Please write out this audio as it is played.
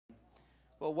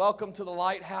Well, welcome to the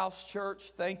Lighthouse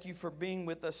Church. Thank you for being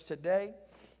with us today.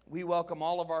 We welcome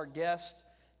all of our guests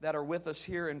that are with us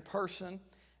here in person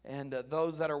and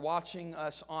those that are watching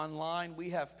us online. We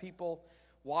have people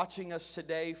watching us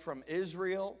today from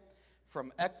Israel,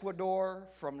 from Ecuador,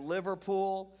 from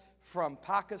Liverpool, from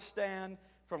Pakistan,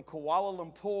 from Kuala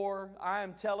Lumpur. I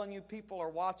am telling you, people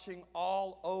are watching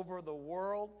all over the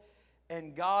world,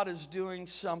 and God is doing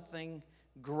something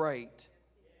great.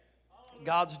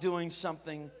 God's doing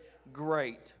something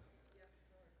great.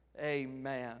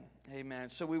 Amen. Amen.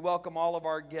 So we welcome all of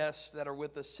our guests that are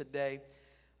with us today.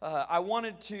 I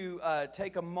wanted to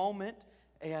take a moment,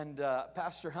 and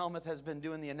Pastor Helmuth has been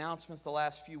doing the announcements the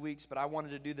last few weeks, but I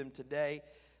wanted to do them today.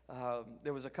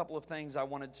 There was a couple of things I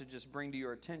wanted to just bring to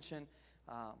your attention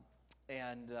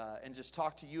and just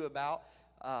talk to you about.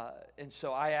 And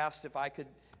so I asked if I could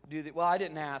do that. Well, I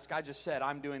didn't ask. I just said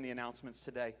I'm doing the announcements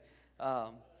today.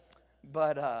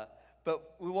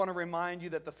 But we want to remind you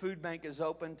that the food bank is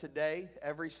open today,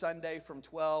 every Sunday from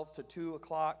 12 to 2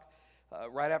 o'clock,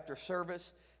 right after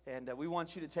service. And we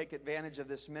want you to take advantage of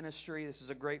this ministry. This is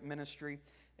a great ministry.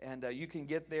 And you can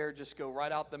get there, just go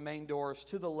right out the main doors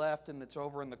to the left, and it's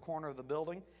over in the corner of the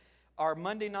building. Our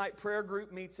Monday night prayer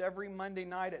group meets every Monday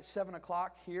night at 7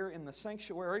 o'clock here in the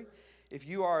sanctuary. If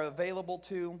you are available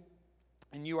to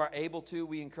and you are able to,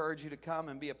 we encourage you to come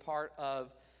and be a part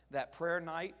of that prayer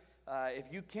night.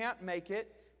 If you can't make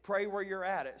it, pray where you're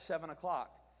at 7 o'clock.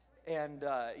 And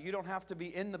you don't have to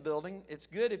be in the building. It's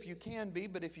good if you can be,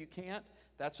 but if you can't,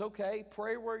 that's okay.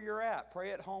 Pray where you're at.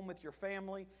 Pray at home with your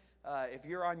family. If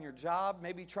you're on your job,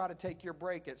 maybe try to take your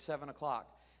break at 7 o'clock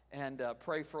and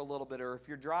pray for a little bit. Or if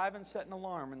you're driving, set an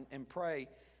alarm and pray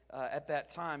at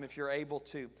that time if you're able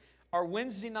to. Our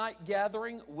Wednesday night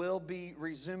gathering will be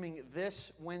resuming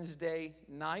this Wednesday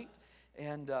night.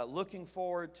 And looking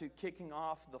forward to kicking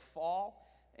off the fall.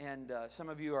 And some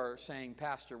of you are saying,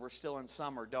 Pastor, we're still in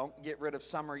summer. Don't get rid of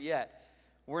summer yet.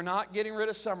 We're not getting rid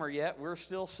of summer yet. We're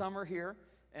still summer here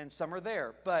and summer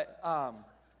there. But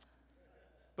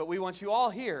we want you all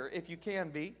here if you can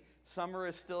be. Summer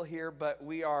is still here, but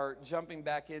we are jumping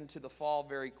back into the fall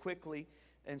very quickly.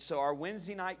 And so our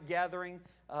Wednesday night gathering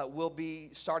will be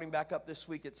starting back up this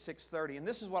week at 6:30. And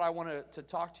this is what I wanted to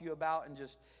talk to you about and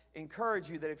just encourage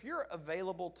you that if you're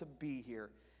available to be here,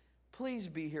 please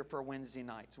be here for Wednesday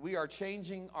nights. We are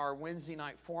changing our Wednesday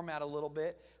night format a little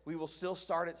bit. We will still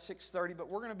start at 6:30, but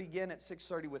we're going to begin at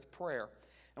 6:30 with prayer.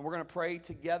 And we're going to pray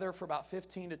together for about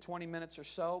 15 to 20 minutes or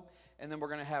so, and then we're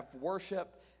going to have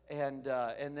worship, and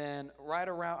then right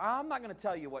around, I'm not going to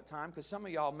tell you what time because some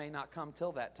of y'all may not come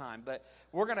till that time, but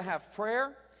we're going to have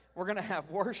prayer, we're going to have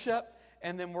worship,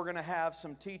 and then we're going to have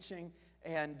some teaching.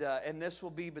 And this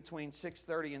will be between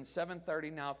 6:30 and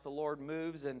 7:30. Now, if the Lord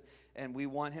moves and we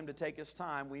want Him to take His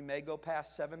time, we may go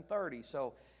past 7:30.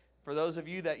 So for those of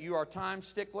you that you are time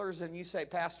sticklers and you say,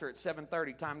 Pastor, it's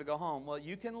 7:30, time to go home. Well,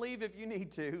 you can leave if you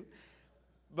need to,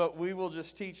 but we will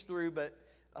just teach through. But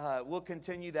we'll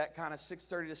continue that kind of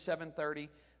 6:30 to 7:30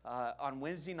 on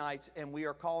Wednesday nights, and we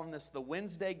are calling this the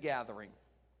Wednesday Gathering.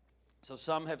 So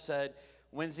some have said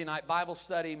Wednesday night Bible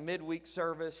study, midweek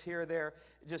service, here, there.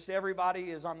 Just everybody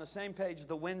is on the same page,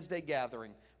 the Wednesday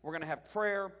gathering. We're going to have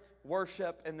prayer,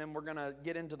 worship, and then we're going to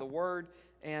get into the Word.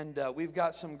 And we've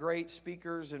got some great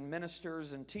speakers and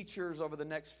ministers and teachers over the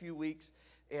next few weeks.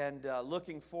 And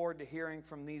looking forward to hearing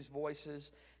from these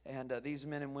voices and these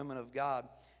men and women of God.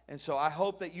 And so I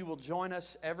hope that you will join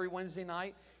us every Wednesday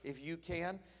night if you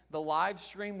can. The live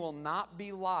stream will not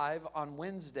be live on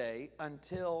Wednesday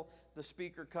until the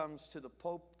speaker comes to the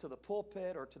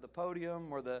pulpit or to the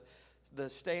podium or the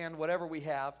stand, whatever we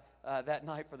have that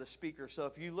night for the speaker. So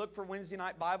if you look for Wednesday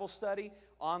night Bible study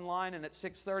online and at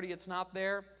 6:30 it's not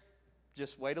there,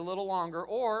 just wait a little longer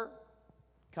or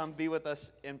come be with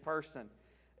us in person.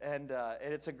 And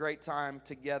it's a great time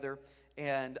together.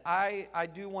 And I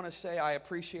do want to say I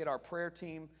appreciate our prayer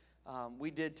team. We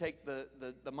did take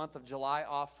the month of July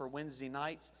off for Wednesday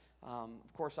nights.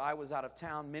 Of course, I was out of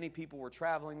town. Many people were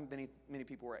traveling. Many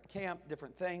people were at camp,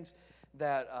 different things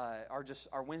that are just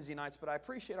our Wednesday nights. But I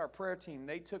appreciate our prayer team.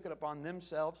 They took it upon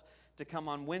themselves to come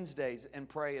on Wednesdays and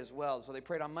pray as well. So they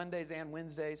prayed on Mondays and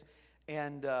Wednesdays.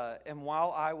 And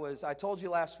while I told you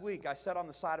last week, I sat on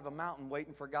the side of a mountain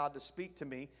waiting for God to speak to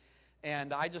me.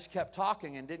 And I just kept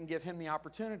talking and didn't give Him the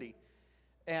opportunity.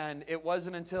 And it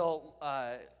wasn't until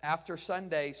after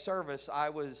Sunday service, I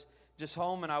was just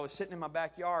home and I was sitting in my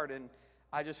backyard and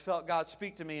I just felt God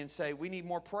speak to me and say, we need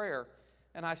more prayer.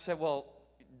 And I said, well,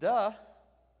 duh.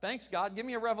 Thanks, God. Give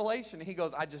me a revelation. And He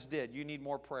goes, I just did. You need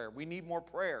more prayer. We need more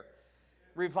prayer.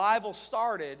 Revival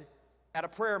started at a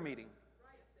prayer meeting.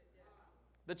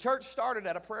 The church started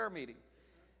at a prayer meeting.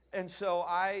 And so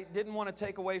I didn't want to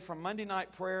take away from Monday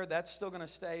night prayer. That's still going to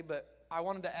stay, but I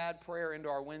wanted to add prayer into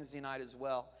our Wednesday night as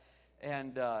well.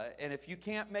 And if you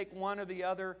can't make one or the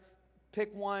other,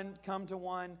 pick one, come to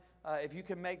one. If you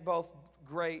can make both,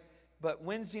 great. But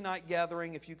Wednesday night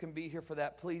gathering, if you can be here for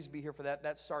that, please be here for that.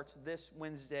 That starts this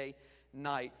Wednesday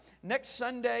night. Next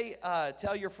Sunday,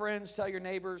 tell your friends, tell your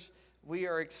neighbors. We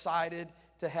are excited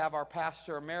to have our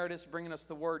pastor emeritus bringing us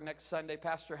the word next Sunday.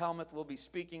 Pastor Helmuth will be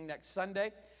speaking next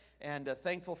Sunday. And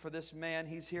thankful for this man.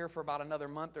 He's here for about another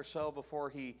month or so before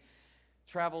he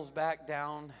travels back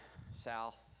down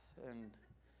south. And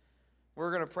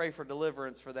we're going to pray for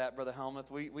deliverance for that, Brother Helmuth.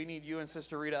 We need you and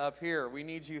Sister Rita up here. We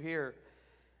need you here.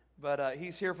 But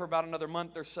he's here for about another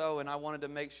month or so, and I wanted to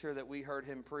make sure that we heard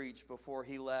him preach before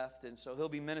he left. And so he'll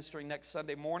be ministering next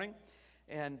Sunday morning.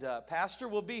 And Pastor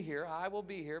will be here. I will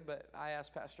be here, but I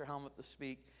asked Pastor Helmuth to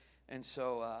speak. And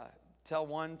so tell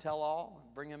one, tell all,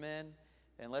 bring them in,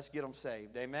 and let's get them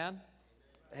saved. Amen?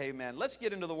 Amen. Let's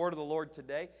get into the word of the Lord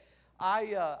today.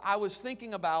 I was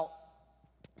thinking about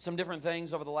some different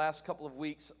things over the last couple of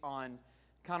weeks on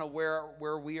kind of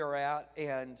where we are at.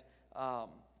 And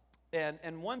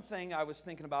one thing I was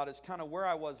thinking about is kind of where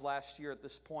I was last year at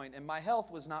this point. And my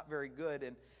health was not very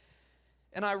good.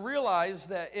 And I realized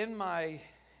that in my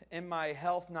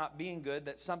health not being good,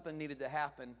 that something needed to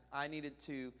happen. I needed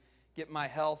to get my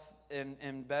health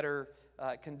in better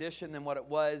condition than what it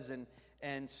was.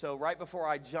 And so right before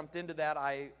I jumped into that,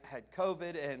 I had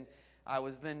COVID, and I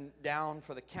was then down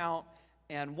for the count.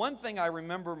 And one thing I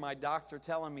remember my doctor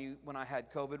telling me when I had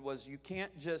COVID was, you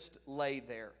can't just lay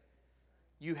there.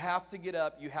 You have to get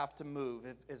up, you have to move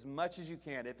as much as you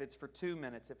can. If it's for 2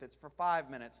 minutes, if it's for 5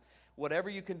 minutes, whatever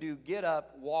you can do, get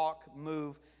up, walk,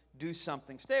 move, do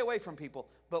something. Stay away from people,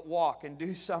 but walk and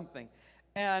do something.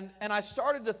 And I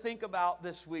started to think about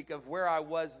this week of where I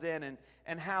was then,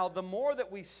 and how the more that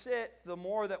we sit, the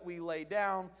more that we lay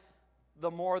down,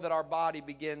 the more that our body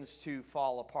begins to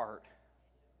fall apart.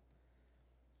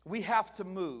 We have to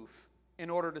move in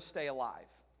order to stay alive.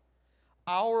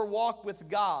 Our walk with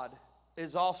God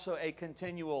is also a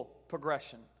continual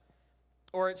progression,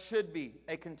 or it should be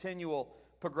a continual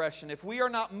progression. If we are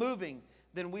not moving,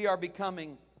 then we are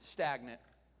becoming stagnant.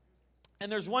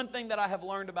 And there's one thing that I have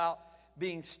learned about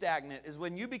being stagnant is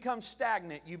when you become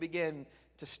stagnant, you begin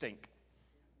to stink.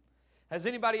 Has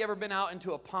anybody ever been out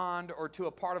into a pond or to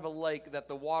a part of a lake that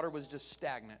the water was just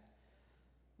stagnant?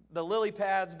 The lily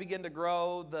pads begin to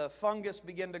grow, the fungus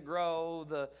begin to grow,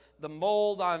 the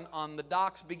mold on the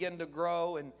docks begin to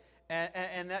grow, and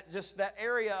that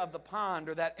area of the pond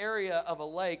or that area of a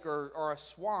lake or a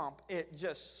swamp, it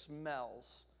just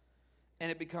smells and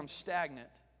it becomes stagnant.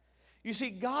 You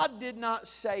see, God did not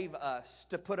save us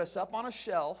to put us up on a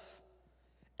shelf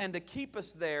and to keep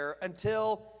us there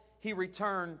until He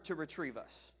returned to retrieve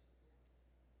us.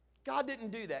 God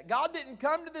didn't do that. God didn't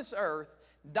come to this earth,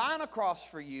 die on a cross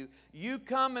for you. You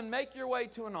come and make your way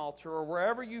to an altar or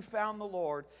wherever you found the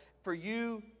Lord for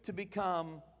you to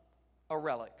become a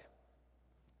relic.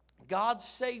 God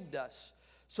saved us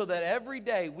so that every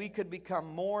day we could become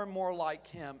more and more like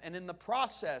Him, and in the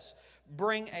process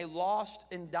bring a lost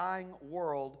and dying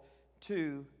world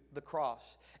to the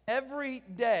cross. Every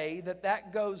day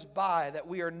that goes by that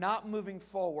we are not moving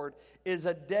forward is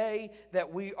a day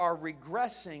that we are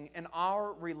regressing in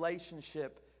our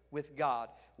relationship with God.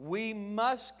 We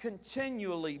must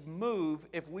continually move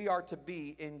if we are to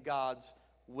be in God's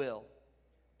will.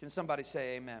 Can somebody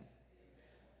say amen?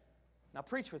 Now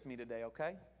preach with me today,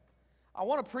 okay? I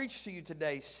want to preach to you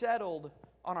today, settled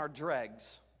on our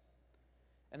dregs.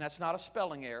 And that's not a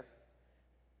spelling error.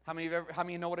 How many of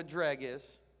you know what a dreg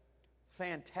is?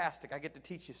 Fantastic. I get to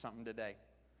teach you something today.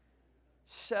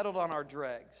 Settled on our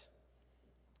dregs.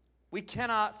 We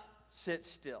cannot sit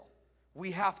still.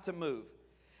 We have to move.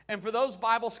 And for those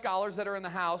Bible scholars that are in the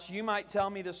house, you might tell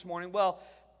me this morning, well,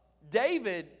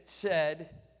 David said,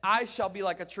 I shall be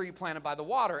like a tree planted by the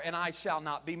water, and I shall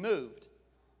not be moved.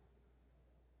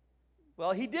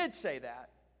 Well, he did say that.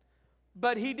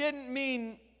 But he didn't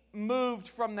mean moved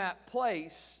from that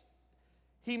place.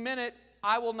 He meant it,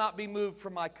 I will not be moved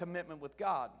from my commitment with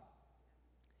God.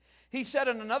 He said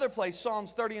in another place,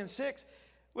 Psalms 30:6,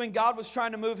 when God was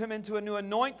trying to move him into a new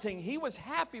anointing, he was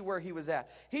happy where he was at.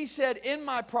 He said, in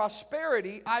my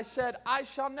prosperity, I said, I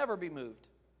shall never be moved.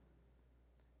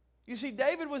 You see,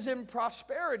 David was in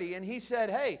prosperity, and he said,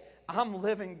 hey, I'm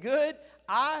living good.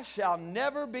 I shall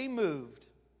never be moved.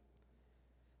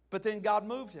 But then God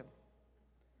moved him.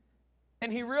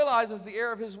 And he realizes the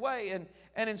error of his way.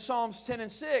 And in Psalms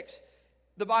 10:6,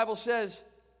 the Bible says,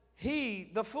 he,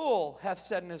 the fool, hath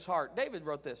said in his heart. David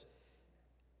wrote this.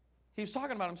 He was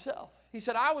talking about himself. He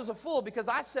said, I was a fool because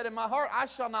I said in my heart, I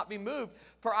shall not be moved,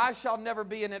 for I shall never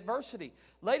be in adversity.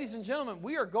 Ladies and gentlemen,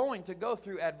 we are going to go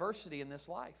through adversity in this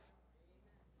life.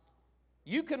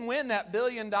 You can win that $1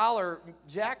 billion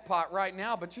jackpot right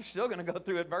now, but you're still going to go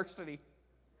through adversity.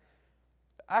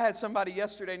 I had somebody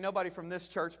yesterday, nobody from this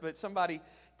church, but somebody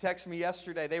text me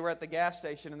yesterday. They were at the gas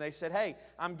station and they said, hey,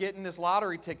 I'm getting this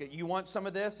lottery ticket. You want some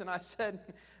of this? And I said,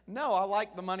 no, I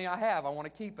like the money I have. I want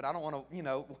to keep it. I don't want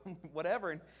to,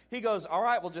 whatever. And he goes, all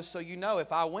right, well, just so you know,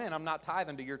 if I win, I'm not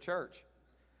tithing to your church.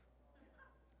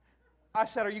 I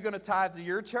said, are you going to tithe to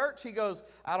your church? He goes,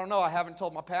 I don't know. I haven't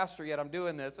told my pastor yet I'm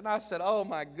doing this. And I said, oh,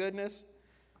 my goodness.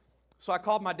 So I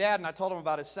called my dad and I told him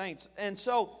about his saints. And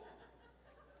so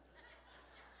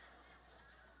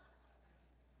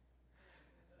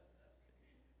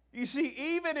you see,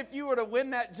 even if you were to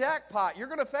win that jackpot, you're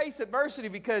going to face adversity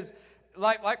because,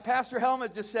 like Pastor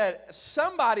Helmut just said,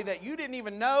 somebody that you didn't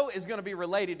even know is going to be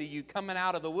related to you coming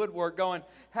out of the woodwork going,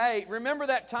 hey, remember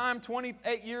that time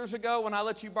 28 years ago when I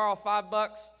let you borrow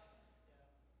 $5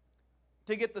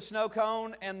 to get the snow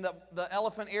cone and the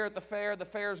elephant ear at the fair? The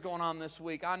fair's going on this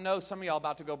week. I know some of y'all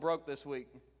about to go broke this week.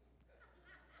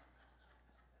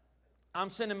 I'm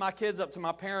sending my kids up to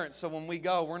my parents, so when we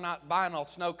go, we're not buying all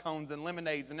snow cones and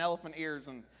lemonades and elephant ears.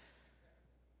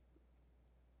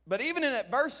 But even in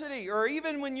adversity, or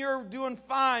even when you're doing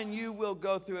fine, you will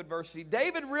go through adversity.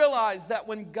 David realized that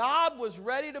when God was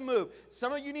ready to move,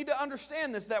 some of you need to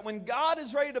understand this, that when God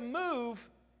is ready to move,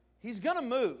 He's going to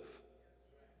move,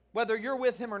 whether you're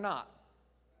with Him or not.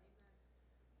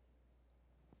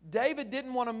 David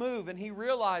didn't want to move, and he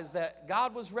realized that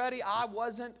God was ready. I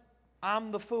wasn't.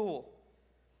 I'm the fool.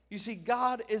 You see,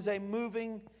 God is a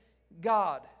moving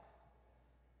God.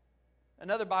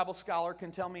 Another Bible scholar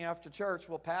can tell me after church,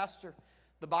 well, Pastor,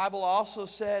 the Bible also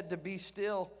said to be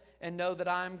still and know that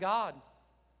I am God.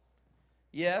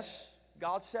 Yes,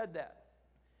 God said that.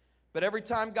 But every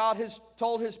time God has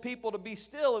told His people to be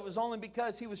still, it was only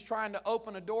because He was trying to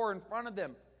open a door in front of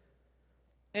them.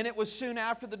 And it was soon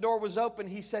after the door was open,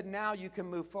 He said, now you can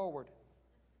move forward.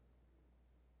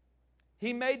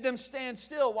 He made them stand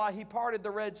still while He parted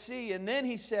the Red Sea, and then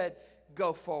He said,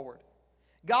 go forward.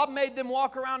 God made them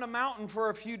walk around a mountain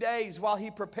for a few days while He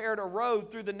prepared a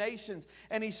road through the nations.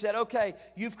 And He said, okay,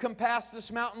 you've come past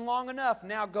this mountain long enough.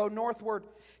 Now go northward.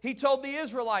 He told the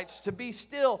Israelites to be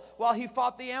still while He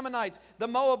fought the Ammonites, the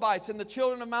Moabites, and the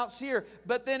children of Mount Seir.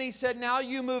 But then He said, now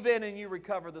you move in and you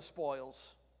recover the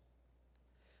spoils.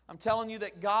 I'm telling you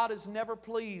that God is never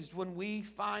pleased when we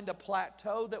find a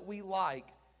plateau that we like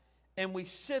and we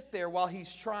sit there while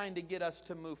He's trying to get us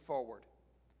to move forward.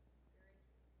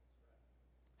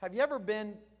 Have you ever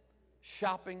been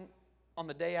shopping on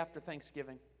the day after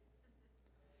Thanksgiving?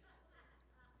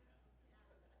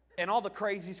 And all the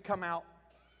crazies come out?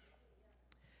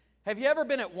 Have you ever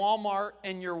been at Walmart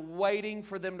and you're waiting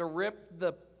for them to rip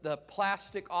the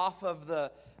plastic off of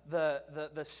the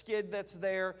skid that's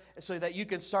there so that you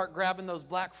can start grabbing those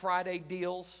Black Friday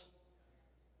deals?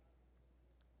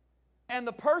 And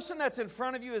the person that's in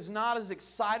front of you is not as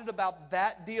excited about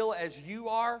that deal as you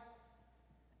are.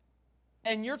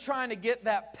 And you're trying to get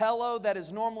that pillow that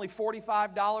is normally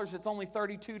 $45, it's only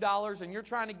 $32, and you're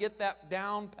trying to get that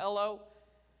down pillow.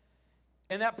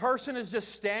 And that person is just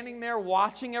standing there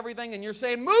watching everything, and you're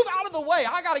saying, move out of the way.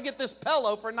 I got to get this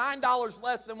pillow for $9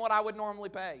 less than what I would normally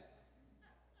pay.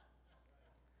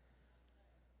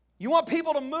 You want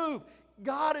people to move.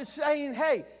 God is saying,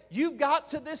 hey, you got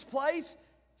to this place.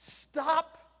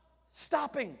 Stop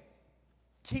stopping.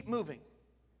 Keep moving.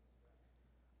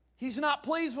 He's not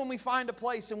pleased when we find a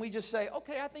place and we just say,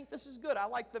 okay, I think this is good. I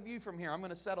like the view from here. I'm going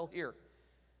to settle here.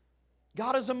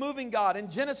 God is a moving God.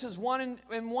 In Genesis 1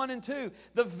 and 2,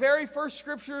 the very first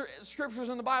scriptures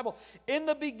in the Bible, in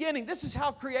the beginning, this is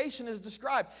how creation is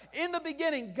described. In the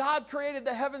beginning, God created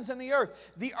the heavens and the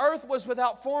earth. The earth was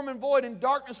without form and void, and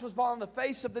darkness was upon the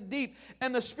face of the deep.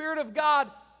 And the Spirit of God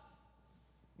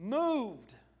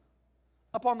moved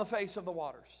upon the face of the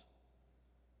waters.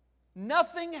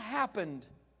 Nothing happened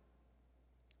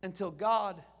until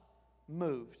God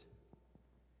moved.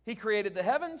 He created the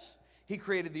heavens. He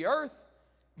created the earth.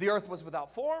 The earth was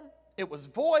without form. It was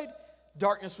void.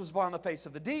 Darkness was upon the face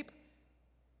of the deep.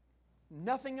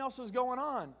 Nothing else was going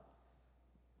on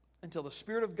until the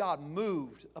Spirit of God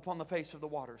moved upon the face of the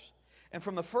waters. And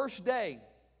from the first day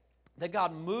that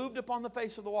God moved upon the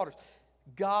face of the waters,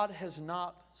 God has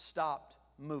not stopped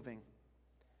moving.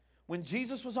 When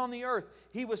Jesus was on the earth,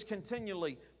 he was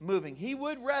continually moving. He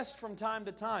would rest from time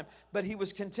to time, but he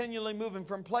was continually moving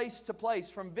from place to place,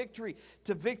 from victory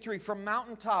to victory, from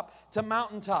mountaintop to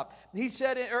mountaintop. He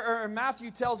said, or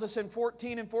Matthew tells us in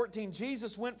 14:14,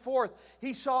 Jesus went forth.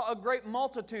 He saw a great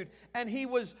multitude, and he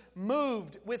was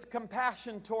moved with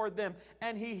compassion toward them,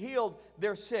 and he healed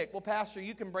their sick. Well, Pastor,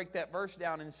 you can break that verse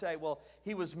down and say, well,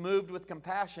 he was moved with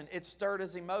compassion. It stirred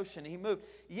his emotion. He moved.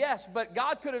 Yes, but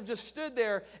God could have just stood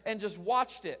there and just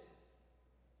watched it.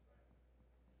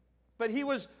 But he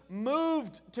was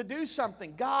moved to do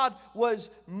something. God was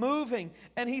moving,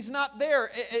 and he's not there.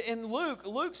 In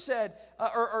Luke said,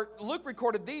 or Luke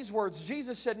recorded these words.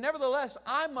 Jesus said, nevertheless,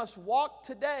 I must walk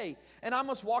today, and I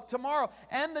must walk tomorrow,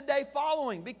 and the day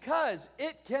following, because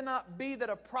it cannot be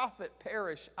that a prophet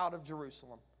perish out of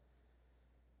Jerusalem.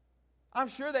 I'm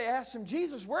sure they asked him,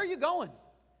 Jesus, where are you going?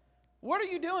 What are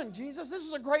you doing, Jesus? This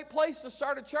is a great place to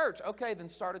start a church. Okay, then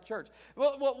start a church.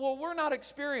 Well, we're not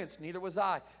experienced. Neither was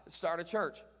I. Start a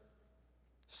church.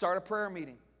 Start a prayer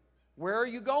meeting. Where are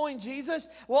you going, Jesus?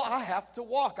 Well, I have to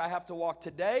walk. I have to walk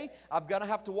today. I'm going to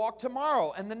have to walk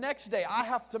tomorrow. And the next day, I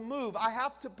have to move. I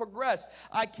have to progress.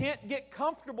 I can't get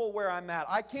comfortable where I'm at.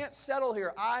 I can't settle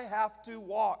here. I have to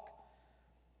walk.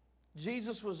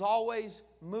 Jesus was always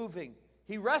moving.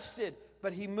 He rested,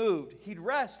 but he moved. He'd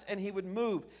rest, and he would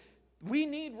move. We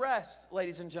need rest,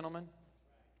 ladies and gentlemen.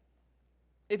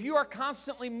 If you are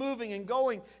constantly moving and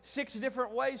going 6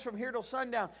 different ways from here till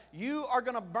sundown, you are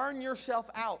going to burn yourself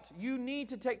out. You need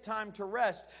to take time to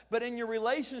rest. But in your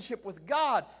relationship with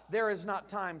God, there is not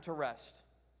time to rest.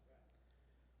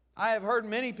 I have heard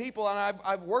many people, and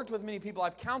I've worked with many people,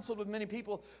 I've counseled with many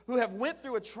people who have went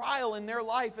through a trial in their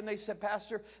life, and they said,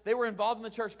 Pastor, they were involved in the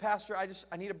church, Pastor,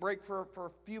 I need a break for a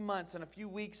few months and a few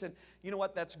weeks, and you know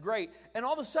what, that's great. And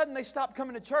all of a sudden, they stopped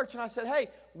coming to church, and I said, hey,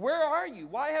 where are you?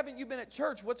 Why haven't you been at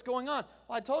church? What's going on?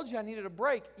 Well, I told you I needed a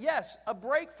break. Yes, a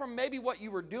break from maybe what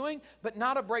you were doing, but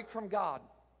not a break from God.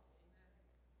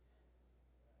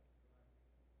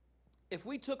 If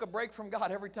we took a break from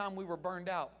God every time we were burned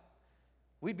out,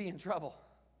 we'd be in trouble.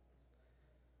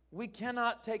 We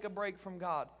cannot take a break from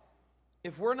God.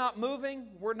 If we're not moving,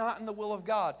 we're not in the will of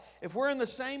God. If we're in the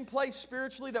same place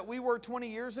spiritually that we were 20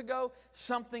 years ago,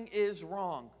 something is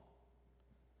wrong.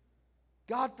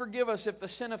 God forgive us if the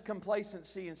sin of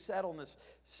complacency and settledness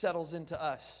settles into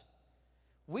us.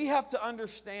 We have to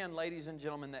understand, ladies and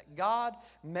gentlemen, that God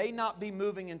may not be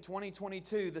moving in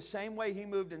 2022 the same way He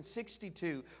moved in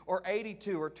 62 or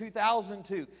 82 or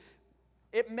 2002.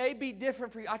 It may be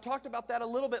different for you. I talked about that a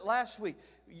little bit last week.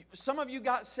 Some of you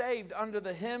got saved under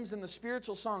the hymns and the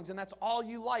spiritual songs, and that's all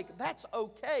you like. That's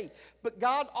okay. But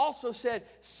God also said,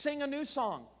 sing a new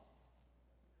song.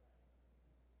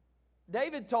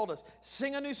 David told us,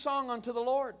 sing a new song unto the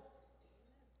Lord.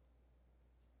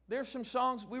 There's some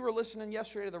songs, we were listening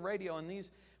yesterday to the radio, and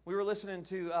we were listening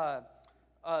to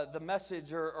the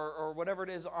message or whatever it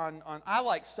is on I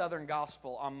like Southern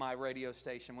Gospel on my radio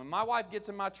station. When my wife gets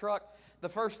in my truck, the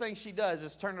first thing she does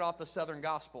is turn it off the Southern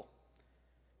Gospel.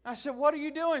 I said, what are you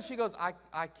doing? She goes,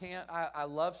 I can't. I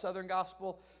love Southern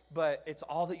Gospel, but it's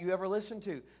all that you ever listen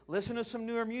to. Listen to some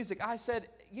newer music. I said,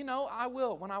 I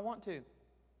will when I want to.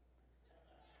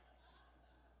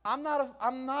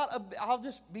 I'll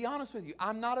just be honest with you.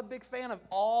 I'm not a big fan of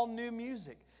all new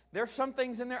music. There's some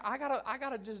things in there, I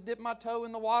gotta just dip my toe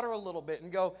in the water a little bit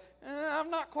and go,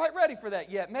 I'm not quite ready for that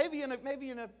yet. Maybe in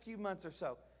a few months or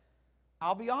so.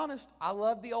 I'll be honest, I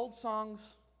love the old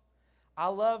songs. I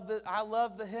love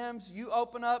the hymns. You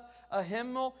open up a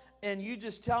hymnal and you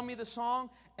just tell me the song,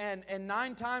 and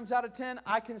 9 times out of 10,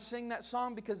 I can sing that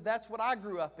song because that's what I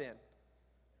grew up in.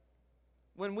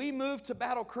 When we moved to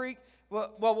Battle Creek,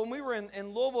 when we were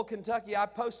in Louisville, Kentucky, I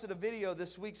posted a video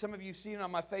this week. Some of you have seen it on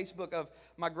my Facebook of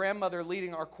my grandmother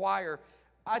leading our choir.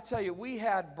 I tell you, we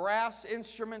had brass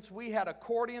instruments, we had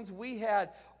accordions, we had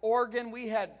organ, we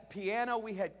had piano,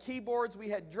 we had keyboards, we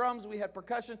had drums, we had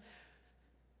percussion.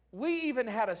 We even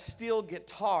had a steel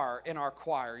guitar in our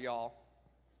choir, y'all.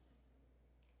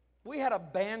 We had a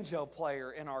banjo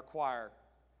player in our choir.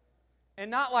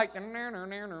 And not like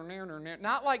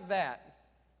that.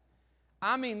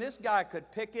 I mean, this guy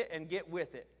could pick it and get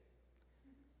with it.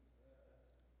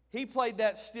 He played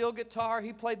that steel guitar,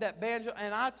 he played that banjo,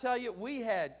 and I tell you, we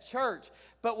had church.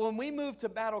 But when we moved to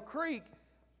Battle Creek,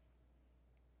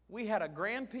 we had a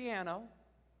grand piano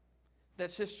that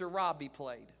Sister Robbie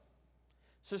played.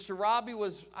 Sister Robbie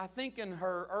was, I think, in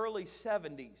her early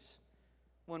 70s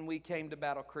when we came to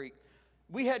Battle Creek.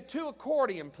 We had 2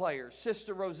 accordion players,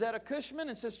 Sister Rosetta Cushman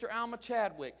and Sister Alma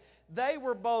Chadwick. They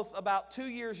were both about 2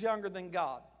 years younger than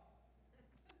God.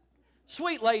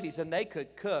 Sweet ladies, and they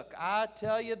could cook. I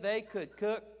tell you, they could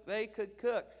cook. They could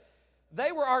cook.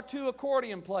 They were our two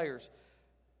accordion players.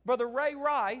 Brother Ray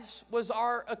Rice was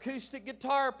our acoustic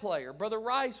guitar player. Brother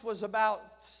Rice was about,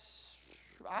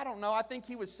 I don't know, I think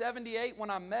he was 78 when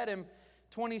I met him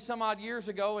 20 some odd years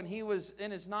ago, and he was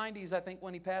in his 90s, I think,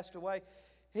 when he passed away.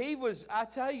 He was, I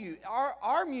tell you,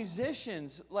 our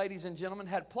musicians, ladies and gentlemen,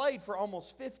 had played for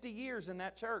almost 50 years in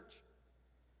that church.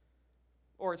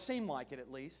 Or it seemed like it,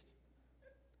 at least.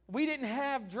 We didn't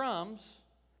have drums.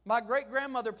 My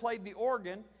great-grandmother played the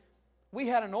organ. We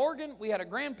had an organ, we had a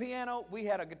grand piano, we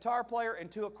had a guitar player,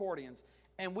 and two accordions.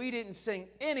 And we didn't sing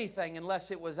anything unless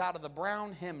it was out of the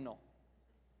Brown hymnal.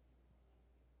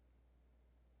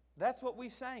 That's what we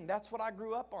sang. That's what I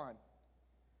grew up on.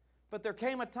 But there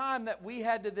came a time that we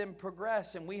had to then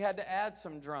progress, and we had to add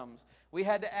some drums. We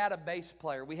had to add a bass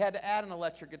player. We had to add an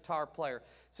electric guitar player.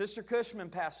 Sister Cushman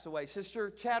passed away. Sister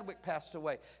Chadwick passed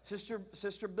away. Sister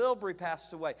Bilbrey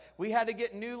passed away. We had to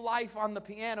get new life on the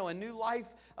piano and new life.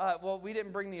 Well, we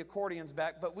didn't bring the accordions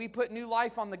back, but we put new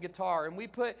life on the guitar. And we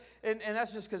put, and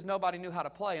that's just because nobody knew how to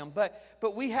play them.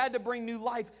 But we had to bring new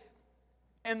life.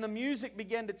 And the music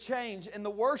began to change, and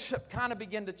the worship kind of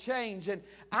began to change. And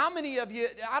how many of you,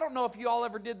 I don't know if you all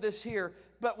ever did this here,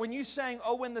 but when you sang,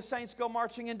 "Oh, When the Saints Go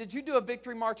Marching In," did you do a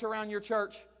victory march around your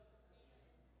church?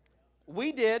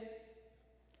 We did.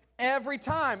 Every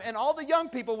time. And all the young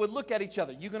people would look at each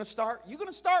other. You going to start? You going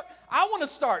to start? I want to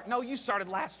start. No, you started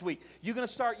last week. You going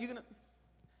to start? You going to?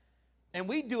 And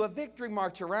we'd do a victory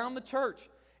march around the church.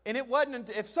 And it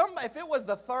wasn't, if it was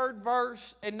the third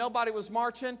verse and nobody was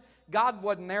marching, God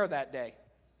wasn't there that day.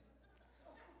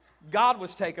 God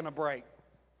was taking a break.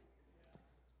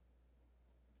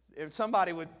 If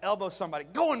somebody would elbow somebody,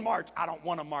 "Go and march." I don't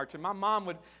want to march. And my mom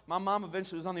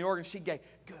eventually was on the organ. She'd go,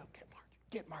 "Go,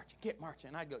 get marching.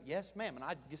 And I'd go, "Yes, ma'am." And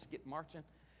I'd just get marching.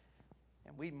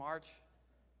 And we'd march.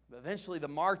 But eventually the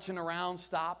marching around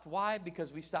stopped. Why?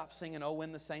 Because we stopped singing "Oh,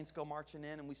 When the Saints Go Marching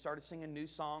In," and we started singing new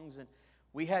songs. And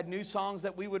we had new songs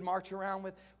that we would march around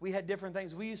with. We had different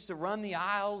things. We used to run the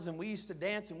aisles, and we used to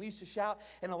dance, and we used to shout.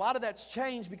 And a lot of that's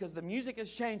changed because the music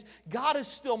has changed. God is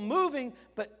still moving,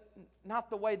 but not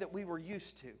the way that we were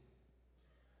used to.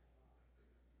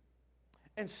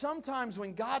 And sometimes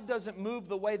when God doesn't move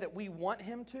the way that we want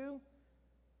Him to,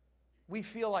 we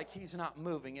feel like He's not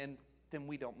moving, and then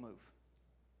we don't move.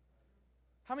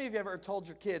 How many of you ever told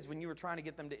your kids when you were trying to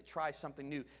get them to try something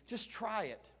new, "Just try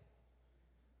it.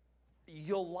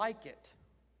 You'll like it"?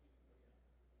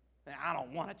 And "I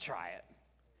don't want to try it."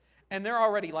 And they're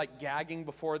already like gagging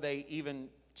before they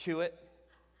even chew it.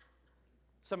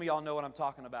 Some of y'all know what I'm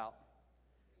talking about.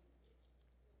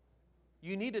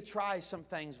 You need to try some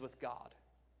things with God.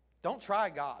 Don't try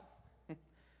God.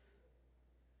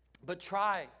 But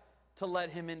try to let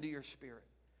Him into your spirit.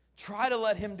 Try to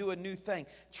let Him do a new thing.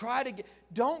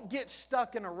 Don't get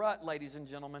stuck in a rut, ladies and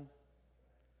gentlemen.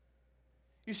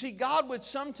 You see, God would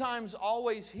sometimes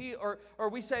always heal, or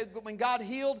we say when God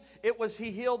healed, He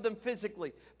healed them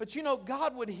physically. But you know,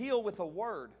 God would heal with a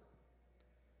word.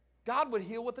 God would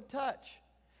heal with a touch.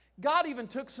 God even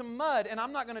took some mud, and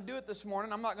I'm not going to do it this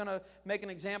morning. I'm not going to make an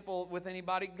example with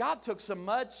anybody. God took some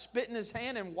mud, spit in His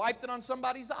hand, and wiped it on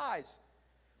somebody's eyes.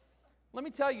 Let me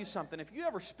tell you something. If you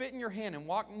ever spit in your hand and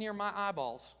walk near my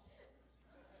eyeballs,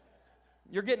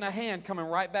 you're getting a hand coming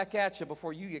right back at you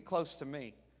before you get close to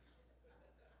me.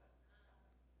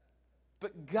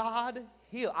 But God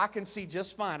healed. I can see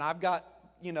just fine. I've got,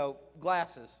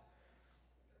 glasses.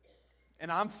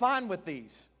 And I'm fine with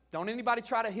these. Don't anybody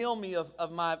try to heal me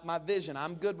of my vision.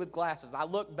 I'm good with glasses. I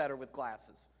look better with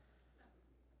glasses.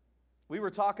 We were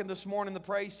talking this morning, the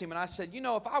praise team, and I said,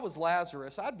 if I was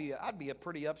Lazarus, I'd be a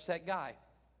pretty upset guy.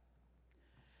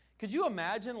 Could you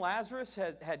imagine Lazarus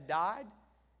had died,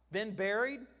 been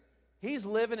buried, he's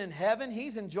living in heaven,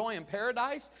 he's enjoying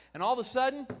paradise, and all of a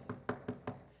sudden,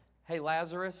 "Hey,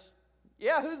 Lazarus."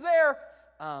 "Yeah, who's there?"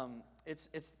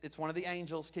 It's one of the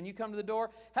angels. "Can you come to the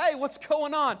door?" "Hey, what's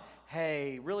going on?"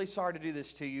 "Hey, really sorry to do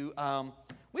this to you.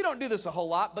 We don't do this a whole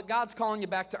lot, but God's calling you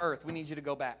back to earth. We need you to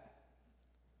go back."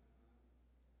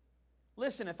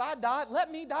 Listen, if I die,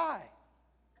 let me die.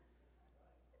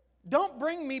 Don't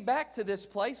bring me back to this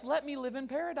place. Let me live in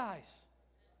paradise.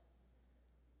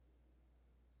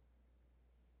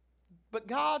 But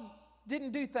God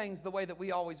didn't do things the way that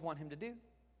we always want Him to do.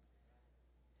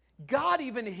 God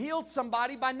even healed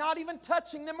somebody by not even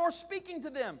touching them or speaking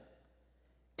to them.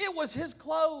 It was His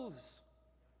clothes.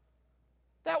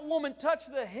 That woman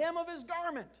touched the hem of His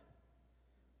garment.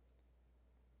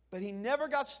 But He never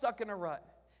got stuck in a rut.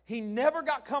 He never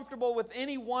got comfortable with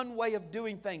any one way of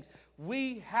doing things.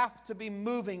 We have to be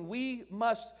moving. We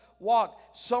must walk.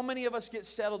 So many of us get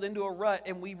settled into a rut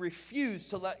and we refuse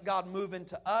to let God move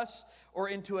into us or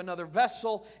into another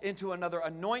vessel, into another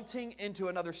anointing, into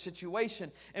another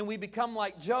situation. And we become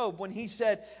like Job when he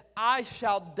said, I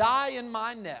shall die in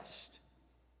my nest,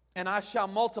 and I shall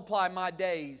multiply my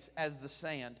days as the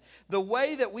sand. The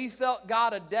way that we felt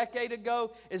God a decade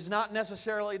ago is not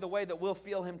necessarily the way that we'll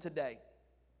feel Him today.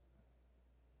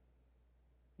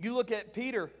 You look at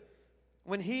Peter,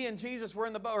 when he and Jesus were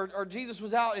in the boat, or Jesus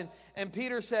was out, and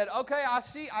Peter said, okay, I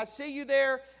see you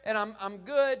there, and I'm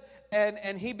good.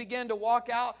 And he began to walk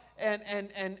out,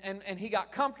 and he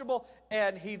got comfortable,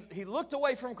 and he looked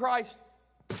away from Christ.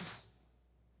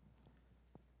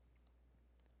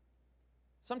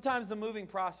 Sometimes the moving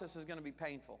process is going to be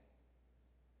painful.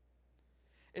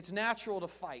 It's natural to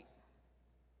fight.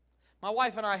 My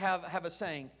wife and I have a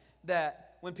saying that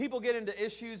when people get into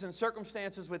issues and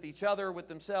circumstances with each other, with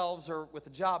themselves, or with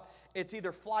a job, it's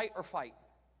either flight or fight.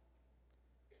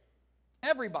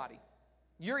 Everybody.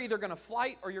 You're either going to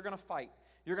flight or you're going to fight.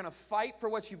 You're going to fight for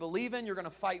what you believe in. You're going to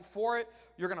fight for it.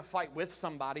 You're going to fight with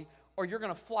somebody. Or you're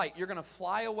going to flight. You're going to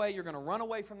fly away. You're going to run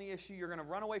away from the issue. You're going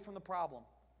to run away from the problem.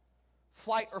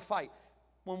 Flight or fight.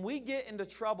 When we get into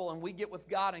trouble and we get with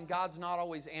God and God's not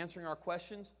always answering our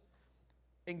questions,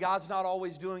 and God's not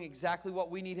always doing exactly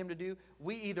what we need Him to do,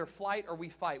 we either flight or we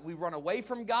fight. We run away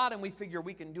from God and we figure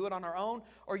we can do it on our own.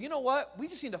 Or you know what? We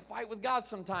just need to fight with God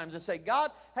sometimes and say,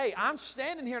 God, hey, I'm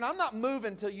standing here and I'm not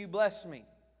moving until you bless me.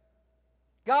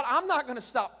 God, I'm not going to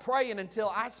stop praying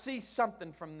until I see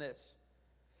something from this.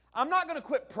 I'm not going to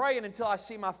quit praying until I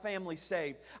see my family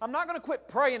saved. I'm not going to quit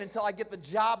praying until I get the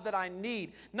job that I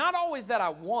need. Not always that I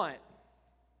want.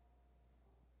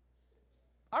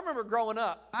 I remember growing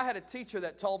up, I had a teacher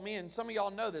that told me, and some of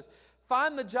y'all know this,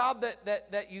 find the job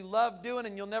that you love doing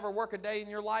and you'll never work a day in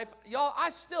your life. Y'all,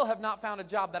 I still have not found a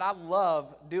job that I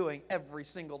love doing every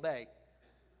single day.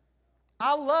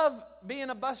 I love being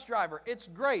a bus driver. It's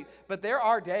great. But there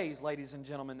are days, ladies and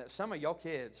gentlemen, that some of y'all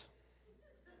kids,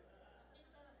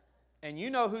 and you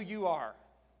know who you are.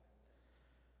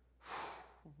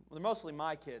 They're mostly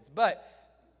my kids, but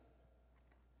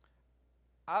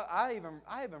I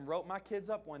even wrote my kids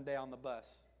up one day on the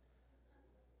bus.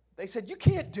 They said, you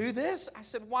can't do this. I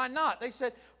said, why not? They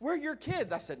said, we're your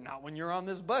kids. I said, not when you're on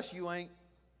this bus, you ain't.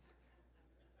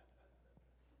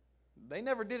 They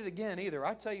never did it again either.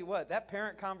 I tell you what, that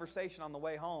parent conversation on the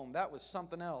way home, that was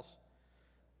something else.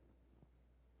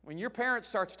 When your parent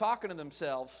starts talking to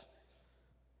themselves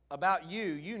about you,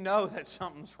 you know that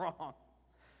something's wrong.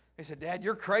 They said, Dad,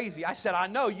 you're crazy. I said, I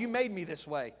know, you made me this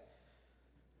way.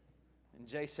 And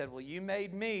Jay said, well, you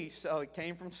made me, so it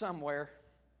came from somewhere.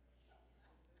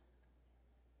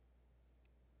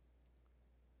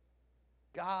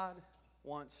 God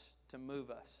wants to move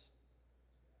us.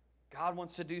 God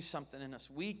wants to do something in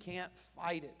us. We can't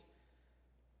fight it.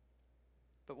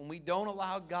 But when we don't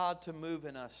allow God to move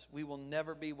in us, we will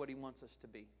never be what He wants us to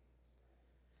be.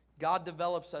 God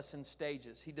develops us in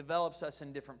stages. He develops us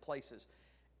in different places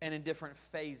and in different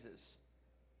phases,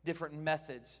 different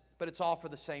methods, but it's all for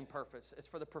the same purpose. It's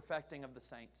for the perfecting of the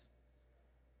saints.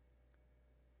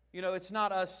 You know, it's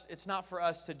not for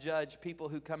us to judge people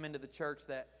who come into the church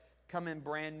that come in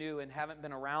brand new and haven't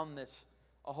been around this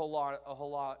a whole lot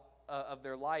of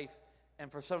their life.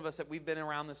 And for some of us that we've been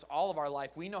around this all of our life,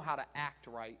 we know how to act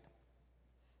right.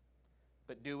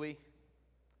 But do we?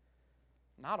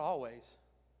 Not always.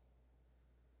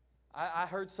 I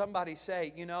heard somebody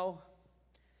say, you know,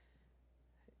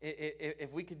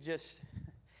 if we could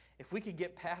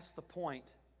get past the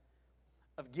point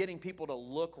of getting people to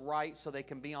look right so they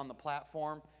can be on the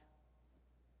platform,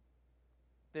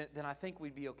 then I think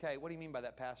we'd be okay. What do you mean by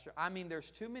that, Pastor? I mean,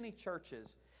 there's too many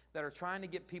churches that are trying to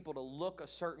get people to look a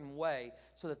certain way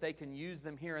so that they can use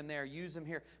them here and there, use them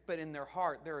here, but in their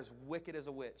heart, they're as wicked as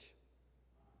a witch.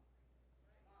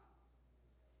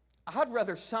 I'd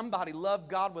rather somebody love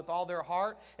God with all their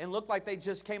heart and look like they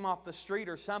just came off the street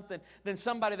or something than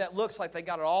somebody that looks like they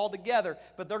got it all together,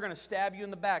 but they're going to stab you in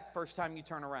the back the first time you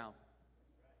turn around.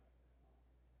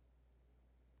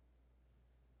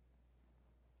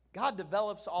 God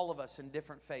develops all of us in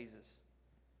different phases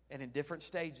and in different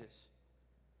stages.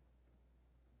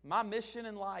 My mission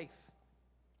in life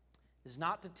is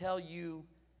not to tell you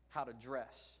how to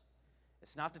dress.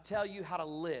 It's not to tell you how to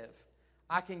live.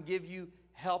 I can give you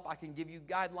help. I can give you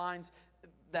guidelines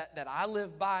that I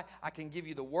live by. I can give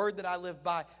you the word that I live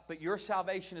by. But your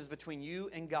salvation is between you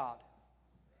and God.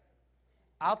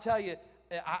 I'll tell you,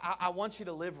 I want you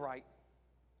to live right.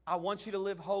 I want you to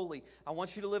live holy. I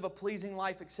want you to live a pleasing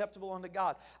life acceptable unto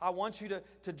God. I want you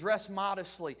to dress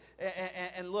modestly.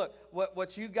 And look,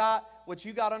 what you got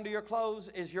under your clothes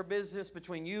is your business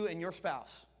between you and your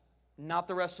spouse, not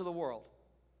the rest of the world.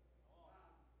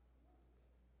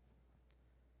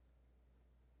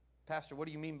 Pastor, what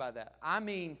do you mean by that? I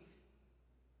mean,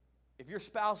 if your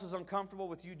spouse is uncomfortable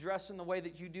with you dressing the way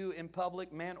that you do in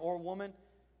public, man or woman,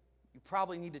 you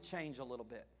probably need to change a little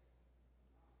bit.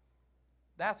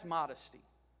 That's modesty.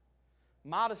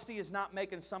 Modesty is not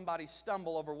making somebody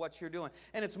stumble over what you're doing.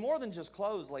 And it's more than just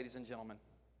clothes, ladies and gentlemen.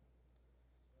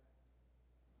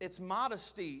 It's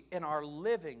modesty in our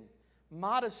living.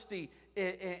 Modesty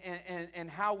in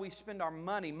how we spend our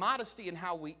money. Modesty in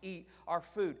how we eat our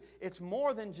food. It's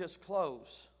more than just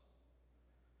clothes.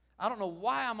 I don't know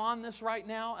why I'm on this right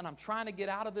now, and I'm trying to get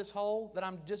out of this hole that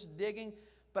I'm just digging,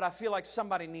 but I feel like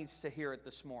somebody needs to hear it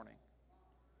this morning.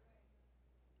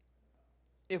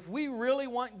 If we really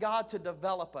want God to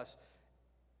develop us,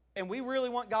 and we really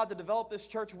want God to develop this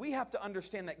church, we have to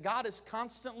understand that God is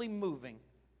constantly moving,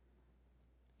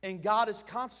 and God is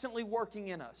constantly working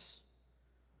in us.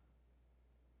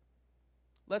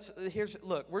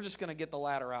 Look, we're just going to get the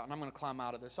ladder out, and I'm going to climb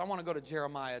out of this. I want to go to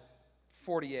Jeremiah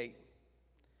 48.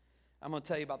 I'm going to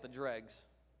tell you about the dregs.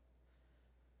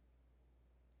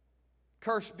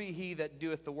 Cursed be he that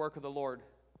doeth the work of the Lord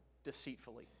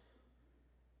deceitfully,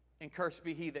 and cursed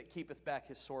be he that keepeth back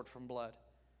his sword from blood.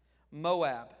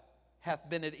 Moab hath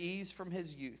been at ease from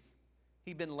his youth.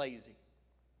 He been lazy,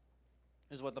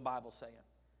 is what the Bible's saying.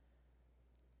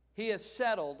 He has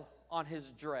settled on his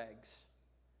dregs.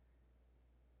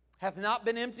 Hath not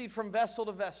been emptied from vessel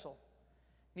to vessel,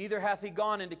 neither hath he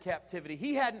gone into captivity.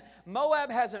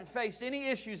 Moab hasn't faced any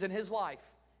issues in his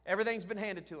life. Everything's been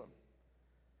handed to him.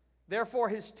 Therefore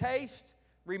his taste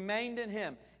remained in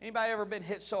him. Anybody ever been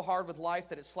hit so hard with life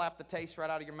that it slapped the taste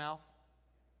right out of your mouth?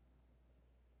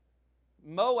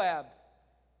 Moab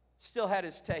still had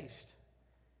his taste.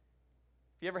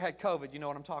 If you ever had COVID, you know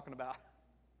what I'm talking about.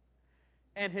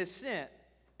 And his scent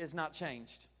is not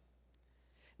changed.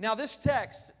 Now this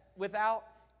text, without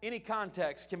any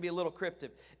context, can be a little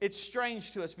cryptic. It's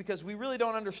strange to us because we really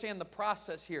don't understand the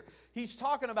process here. He's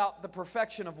talking about the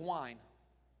perfection of wine.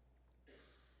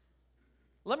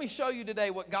 Let me show you today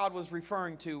what God was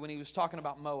referring to when he was talking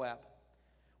about Moab.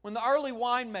 When the early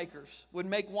winemakers would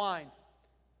make wine,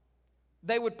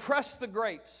 they would press the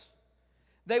grapes.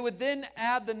 They would then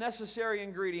add the necessary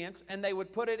ingredients and they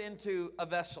would put it into a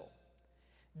vessel.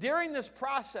 During this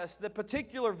process, the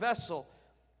particular vessel,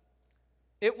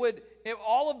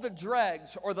 all of the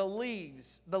dregs or the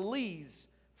lees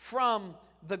from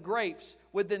the grapes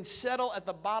would then settle at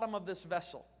the bottom of this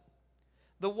vessel.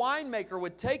 The winemaker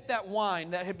would take that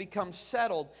wine that had become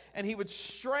settled and he would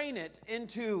strain it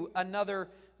into another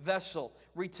vessel,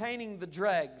 retaining the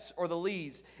dregs or the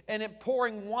lees. And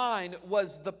pouring wine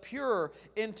was the pure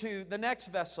into the next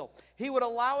vessel. He would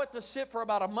allow it to sit for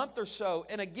about a month or so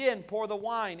and again pour the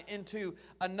wine into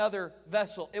another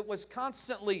vessel. It was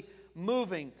constantly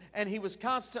moving and he was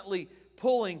constantly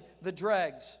pulling the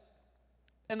dregs.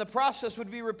 And the process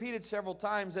would be repeated several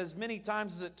times, as many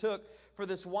times as it took for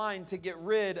this wine to get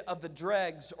rid of the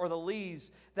dregs or the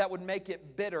lees that would make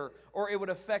it bitter, or it would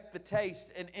affect the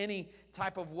taste in any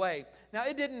type of way. Now,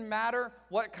 it didn't matter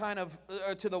what kind of,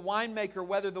 to the winemaker,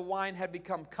 whether the wine had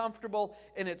become comfortable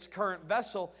in its current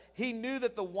vessel. He knew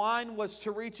that the wine was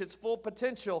to reach its full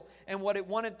potential and what it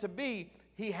wanted to be.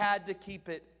 He had to keep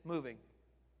it moving.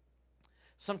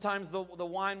 Sometimes the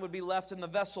wine would be left in the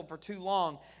vessel for too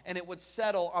long and it would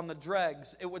settle on the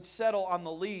dregs. It would settle on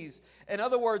the lees. In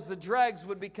other words, the dregs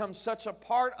would become such a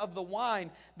part of the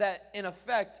wine that in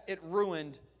effect it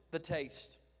ruined the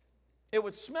taste. It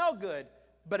would smell good,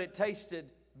 but it tasted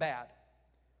bad.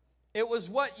 It was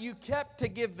what you kept to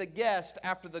give the guest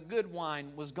after the good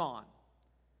wine was gone.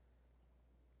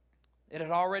 It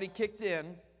had already kicked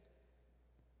in.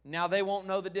 Now they won't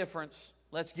know the difference.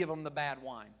 Let's give them the bad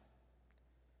wine.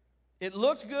 It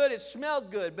looked good, it smelled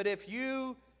good, but if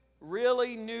you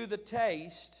really knew the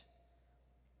taste,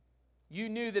 you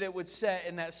knew that it would set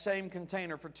in that same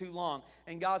container for too long.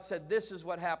 And God said, this is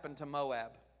what happened to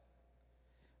Moab.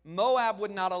 Moab would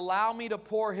not allow me to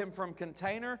pour him from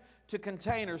container to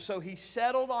container, so he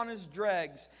settled on his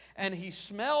dregs, and he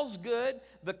smells good,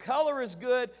 the color is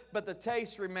good, but the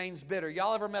taste remains bitter.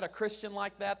 Y'all ever met a Christian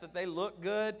like that they look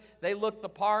good, they look the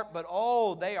part, but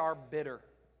oh, they are bitter.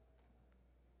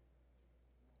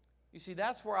 You see,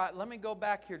 that's where let me go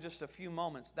back here just a few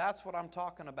moments. That's what I'm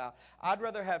talking about. I'd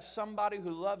rather have somebody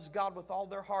who loves God with all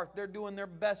their heart. They're doing their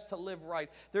best to live right.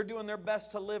 They're doing their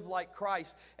best to live like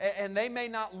Christ. And they may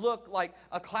not look like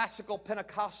a classical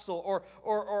Pentecostal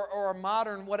or a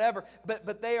modern whatever,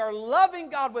 but they are loving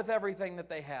God with everything that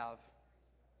they have.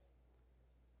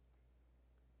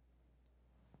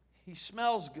 He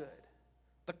smells good.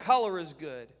 The color is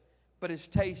good, but his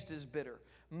taste is bitter.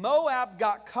 Moab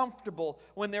got comfortable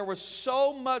when there was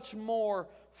so much more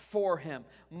for him.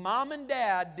 Mom and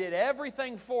Dad did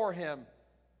everything for him.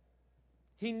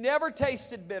 He never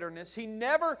tasted bitterness. He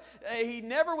never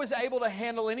was able to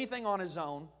handle anything on his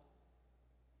own.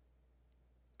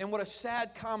 And what a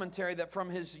sad commentary that from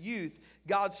his youth,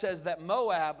 God says that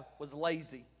Moab was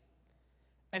lazy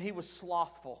and he was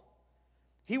slothful.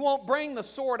 He won't bring the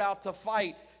sword out to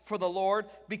fight for the Lord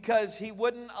because he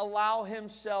wouldn't allow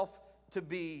himself to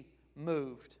be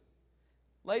moved.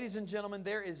 Ladies and gentlemen,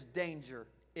 there is danger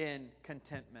in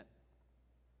contentment.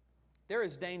 There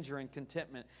is danger in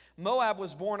contentment. Moab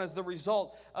was born as the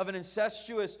result of an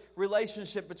incestuous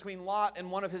relationship between Lot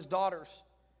and one of his daughters.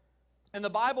 And the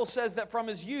Bible says that from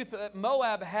his youth,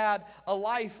 Moab had a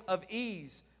life of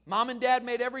ease. Mom and Dad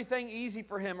made everything easy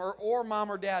for him, or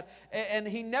Mom or Dad. And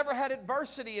he never had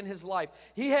adversity in his life.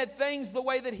 He had things the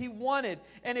way that he wanted.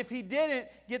 And if he didn't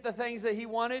get the things that he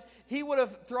wanted, he would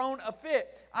have thrown a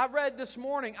fit. I read this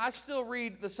morning, I still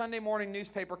read the Sunday morning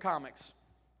newspaper comics.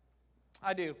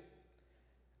 I do.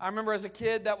 I remember as a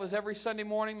kid, that was every Sunday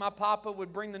morning. My papa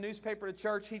would bring the newspaper to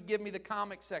church. He'd give me the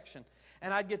comic section,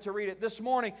 and I'd get to read it. This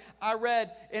morning, I read,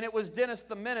 and it was Dennis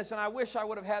the Menace, and I wish I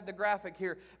would have had the graphic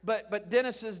here. But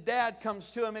Dennis's dad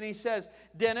comes to him, and he says,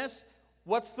 "Dennis,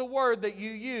 what's the word that you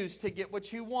use to get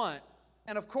what you want?"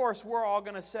 And of course, we're all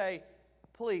going to say,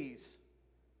 "Please."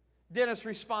 Dennis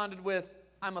responded with,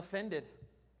 "I'm offended."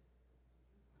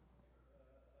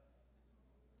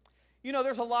 You know,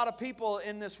 there's a lot of people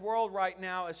in this world right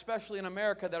now, especially in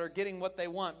America, that are getting what they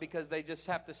want because they just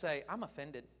have to say, "I'm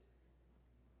offended."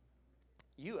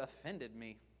 You offended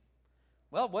me.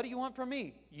 Well, what do you want from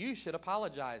me? You should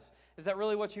apologize. Is that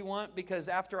really what you want? Because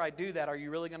after I do that, are you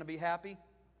really going to be happy?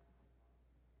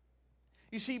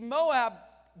 You see, Moab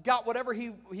got whatever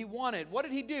he wanted. What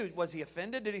did he do? Was he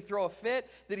offended? Did he throw a fit?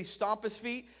 Did he stomp his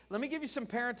feet? Let me give you some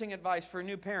parenting advice for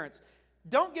new parents.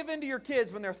 Don't give in to your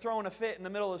kids when they're throwing a fit in the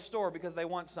middle of the store because they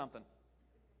want something.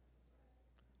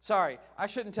 Sorry, I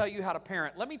shouldn't tell you how to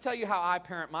parent. Let me tell you how I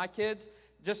parent my kids,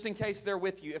 just in case they're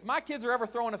with you. If my kids are ever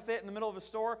throwing a fit in the middle of a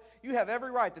store, you have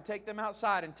every right to take them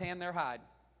outside and tan their hide.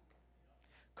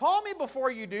 Call me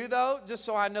before you do, though, just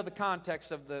so I know the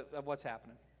context of what's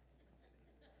happening.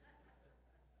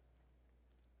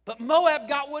 But Moab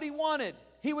got what he wanted.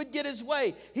 He would get his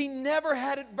way. He never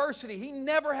had adversity. He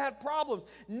never had problems.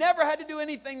 Never had to do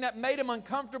anything that made him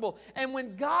uncomfortable. And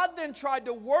when God then tried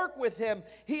to work with him,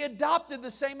 he adopted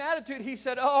the same attitude. He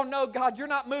said, "Oh, no, God, you're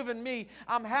not moving me.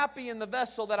 I'm happy in the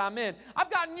vessel that I'm in. I've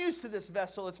gotten used to this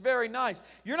vessel. It's very nice.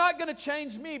 You're not going to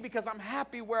change me because I'm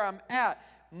happy where I'm at."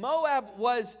 Moab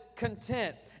was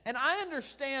content. And I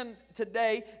understand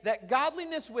today that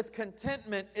godliness with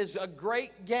contentment is a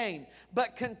great gain.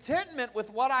 But contentment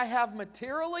with what I have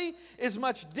materially is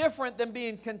much different than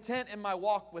being content in my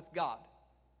walk with God.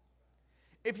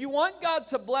 If you want God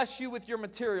to bless you with your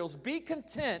materials, be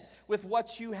content with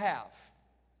what you have.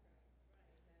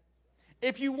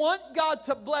 If you want God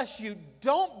to bless you,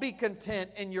 don't be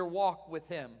content in your walk with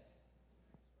Him.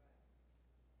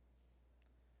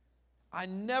 I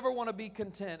never want to be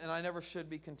content, and I never should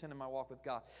be content in my walk with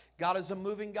God. God is a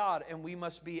moving God, and we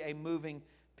must be a moving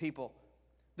people.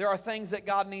 There are things that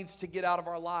God needs to get out of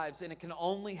our lives, and it can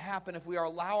only happen if we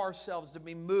allow ourselves to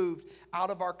be moved out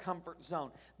of our comfort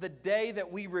zone. The day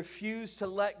that we refuse to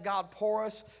let God pour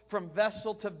us from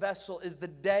vessel to vessel is the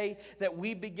day that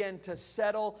we begin to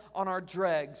settle on our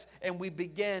dregs and we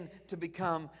begin to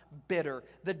become bitter.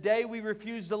 The day we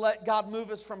refuse to let God move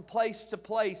us from place to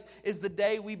place is the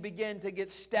day we begin to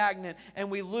get stagnant and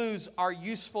we lose our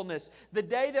usefulness. The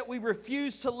day that we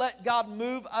refuse to let God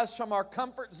move us from our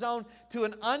comfort zone to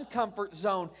an uncomfort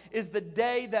zone is the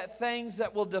day that things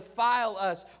that will defile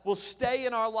us will stay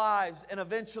in our lives and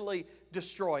eventually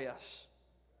destroy us.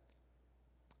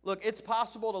 Look, it's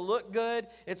possible to look good,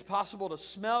 it's possible to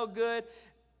smell good,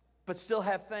 but still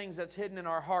have things that's hidden in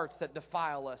our hearts that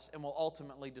defile us and will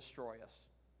ultimately destroy us.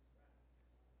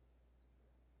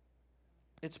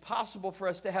 It's possible for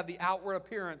us to have the outward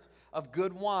appearance of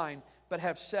good wine, but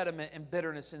have sediment and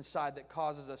bitterness inside that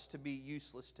causes us to be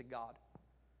useless to God.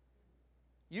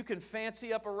 You can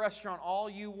fancy up a restaurant all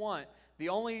you want. The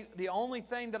only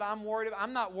thing that I'm worried about,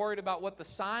 I'm not worried about what the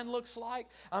sign looks like.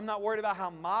 I'm not worried about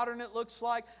how modern it looks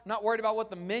like. I'm not worried about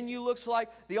what the menu looks like.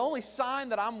 The only sign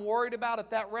that I'm worried about at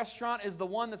that restaurant is the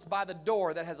one that's by the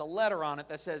door that has a letter on it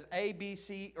that says A, B,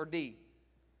 C, or D.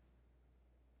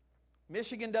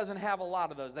 Michigan doesn't have a lot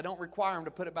of those. They don't require them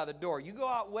to put it by the door. You go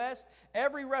out west,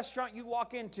 every restaurant you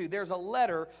walk into, there's a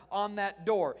letter on that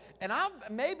door. And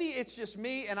maybe it's just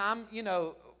me and I'm,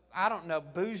 I don't know,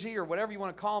 bougie or whatever you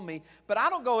want to call me, but I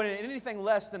don't go in anything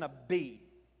less than a B.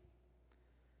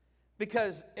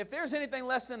 Because if there's anything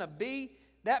less than a B,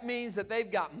 that means that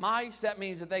they've got mice. That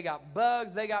means that they got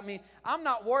bugs. They got me. I'm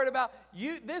not worried about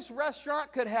you. This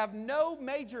restaurant could have no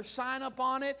major sign up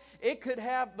on it. It could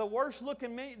have the worst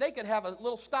looking menu. They could have a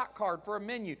little stock card for a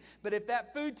menu. But if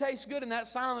that food tastes good and that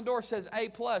sign on the door says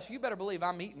A+, you better believe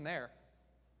I'm eating there.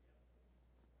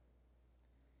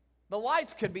 The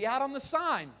lights could be out on the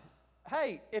sign.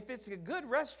 Hey, if it's a good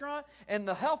restaurant and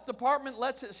the health department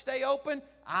lets it stay open,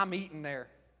 I'm eating there.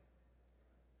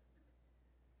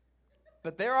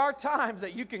 But there are times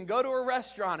that you can go to a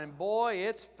restaurant and boy,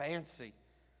 it's fancy.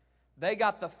 They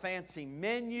got the fancy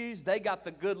menus. They got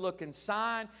the good-looking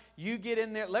sign. You get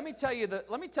in there. Let me tell you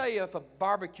if a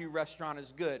barbecue restaurant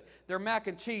is good. Their mac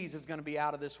and cheese is going to be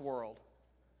out of this world.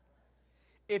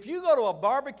 If you go to a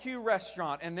barbecue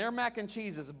restaurant and their mac and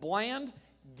cheese is bland,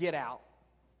 get out.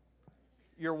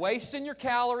 You're wasting your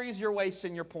calories. You're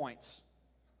wasting your points.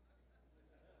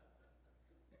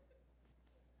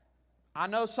 I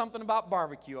know something about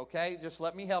barbecue, okay? Just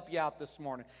let me help you out this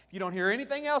morning. If you don't hear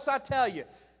anything else I tell you,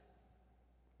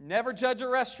 never judge a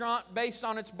restaurant based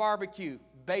on its barbecue.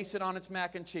 Base it on its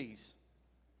mac and cheese.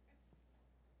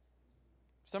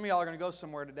 Some of y'all are going to go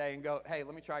somewhere today and go, hey,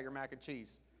 let me try your mac and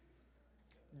cheese.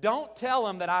 Don't tell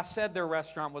them that I said their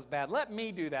restaurant was bad. Let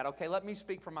me do that, okay? Let me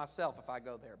speak for myself if I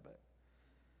go there. But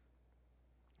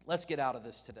let's get out of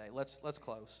this today. Let's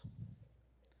close.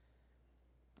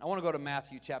 I want to go to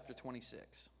Matthew chapter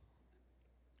 26.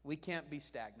 We can't be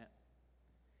stagnant.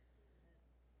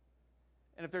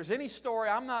 And if there's any story,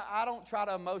 I don't try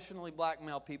to emotionally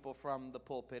blackmail people from the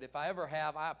pulpit. If I ever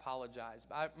have, I apologize.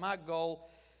 My goal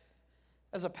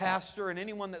as a pastor and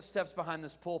anyone that steps behind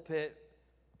this pulpit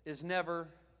is never,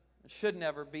 should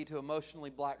never be to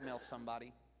emotionally blackmail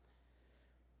somebody.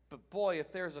 But boy,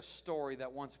 if there's a story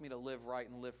that wants me to live right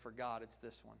and live for God, it's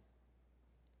this one.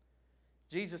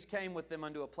 Jesus came with them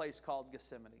unto a place called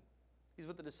Gethsemane. He's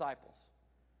with the disciples.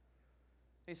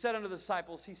 He said unto the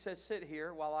disciples, he said, sit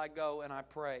here while I go and I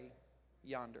pray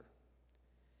yonder.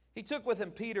 He took with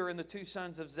him Peter and the two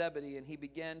sons of Zebedee, and he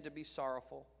began to be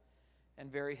sorrowful and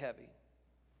very heavy.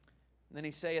 And then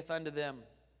he saith unto them,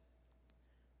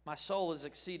 my soul is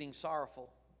exceeding sorrowful,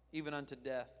 even unto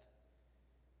death.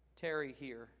 Tarry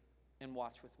here and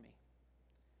watch with me.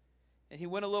 And he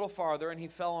went a little farther, and he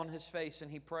fell on his face, and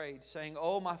he prayed, saying,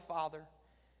 O my Father,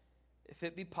 if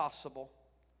it be possible,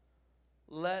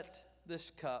 let this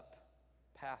cup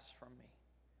pass from me.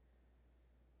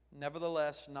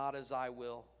 Nevertheless, not as I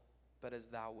will, but as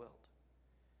thou wilt.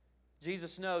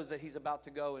 Jesus knows that he's about to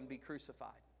go and be crucified.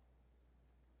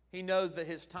 He knows that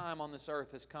his time on this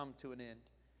earth has come to an end.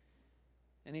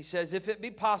 And he says, if it be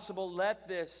possible, let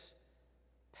this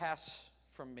pass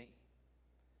from me.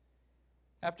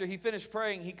 After he finished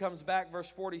praying, he comes back,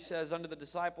 verse 40 says, unto the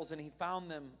disciples, and he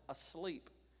found them asleep.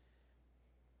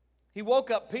 He woke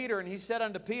up Peter, and he said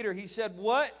unto Peter, he said,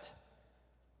 what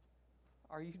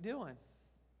are you doing?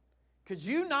 Could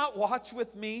you not watch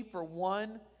with me for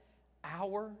 1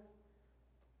 hour?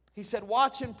 He said,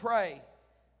 watch and pray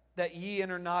that ye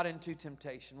enter not into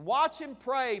temptation. Watch and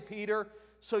pray, Peter,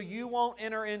 so you won't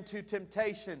enter into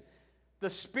temptation.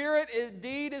 The spirit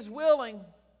indeed is willing,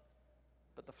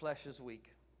 but the flesh is weak.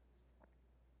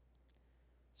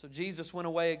 So Jesus went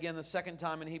away again the second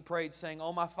time, and he prayed, saying,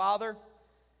 O my Father,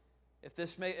 if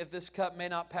this cup may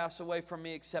not pass away from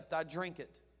me except I drink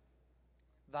it,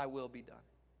 thy will be done.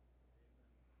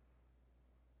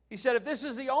 He said, if this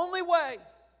is the only way,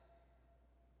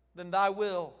 then thy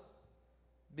will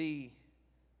be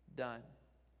done.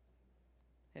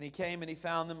 And he came and he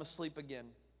found them asleep again,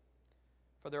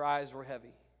 for their eyes were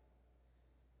heavy.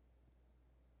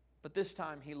 But this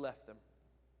time he left them.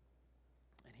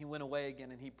 And he went away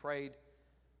again, and he prayed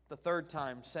the third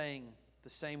time, saying the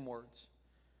same words.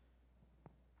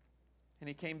 And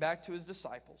he came back to his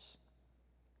disciples,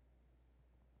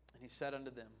 and he said unto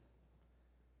them,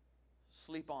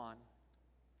 sleep on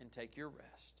and take your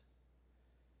rest.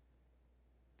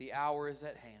 The hour is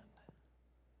at hand,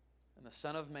 and the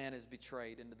Son of Man is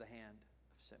betrayed into the hand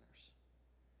of sinners.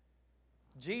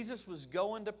 Jesus was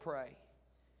going to pray.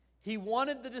 He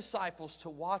wanted the disciples to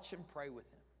watch and pray with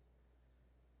him.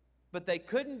 But they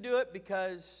couldn't do it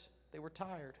because they were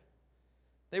tired.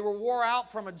 They were wore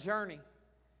out from a journey.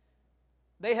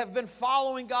 They have been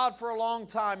following God for a long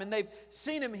time, and they've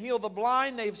seen Him heal the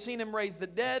blind. They've seen Him raise the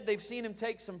dead. They've seen Him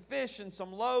take some fish and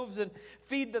some loaves and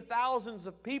feed the thousands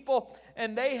of people.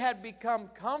 And they had become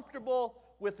comfortable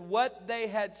with what they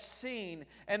had seen,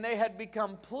 and they had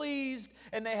become pleased,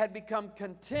 and they had become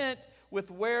content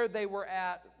with where they were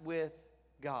at with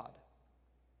God.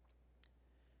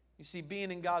 You see, being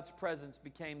in God's presence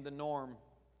became the norm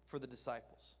for the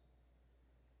disciples.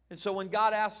 And so when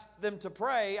God asked them to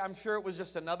pray, I'm sure it was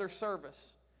just another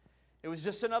service. It was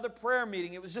just another prayer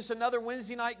meeting. It was just another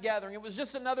Wednesday night gathering. It was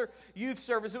just another youth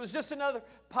service. It was just another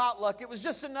potluck. It was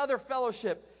just another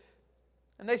fellowship.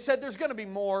 And they said, there's going to be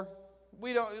more.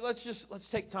 Let's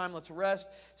take time, let's rest.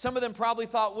 Some of them probably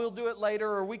thought we'll do it later,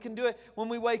 or we can do it when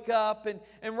we wake up.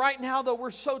 And right now, though,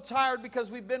 we're so tired because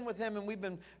we've been with Him and we've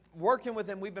been working with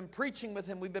Him, we've been preaching with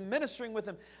Him, we've been ministering with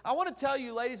Him. I want to tell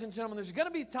you, ladies and gentlemen, there's going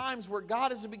to be times where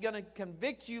God is going to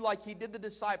convict you like He did the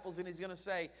disciples, and He's going to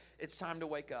say, it's time to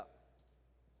wake up.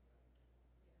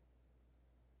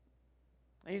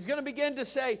 And He's going to begin to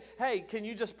say, hey, can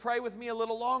you just pray with me a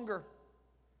little longer?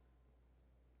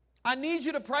 I need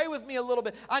you to pray with me a little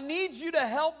bit. I need you to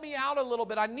help me out a little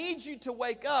bit. I need you to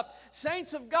wake up.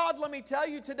 Saints of God, let me tell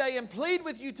you today and plead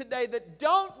with you today that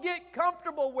don't get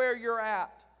comfortable where you're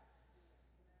at,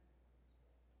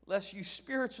 lest you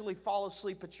spiritually fall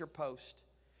asleep at your post.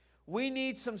 We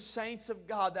need some saints of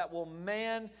God that will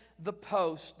man the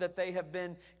post that they have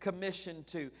been commissioned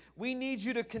to. We need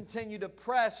you to continue to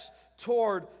press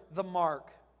toward the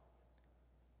mark.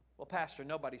 Well, Pastor,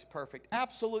 nobody's perfect.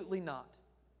 Absolutely not.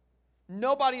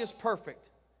 Nobody is perfect.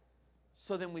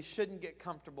 So then we shouldn't get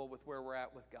comfortable with where we're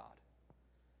at with God.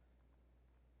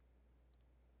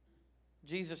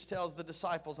 Jesus tells the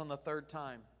disciples on the third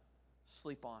time,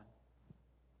 sleep on.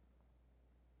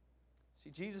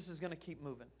 See, Jesus is going to keep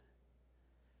moving.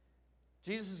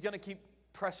 Jesus is going to keep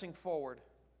pressing forward.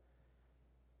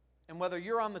 And whether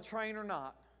you're on the train or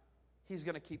not, He's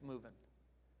going to keep moving.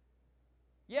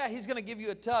 Yeah, He's going to give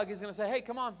you a tug. He's going to say, hey,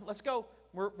 come on, let's go.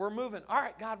 We're moving. All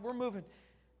right, God, we're moving.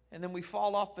 And then we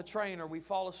fall off the train, or we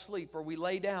fall asleep, or we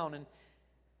lay down. And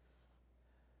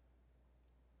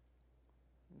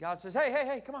God says,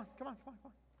 hey, come on.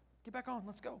 Get back on,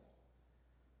 let's go.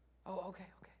 Oh, okay.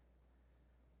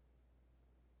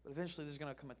 But eventually there's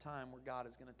going to come a time where God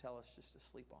is going to tell us just to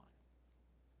sleep on.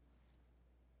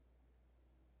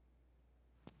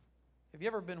 Have you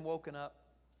ever been woken up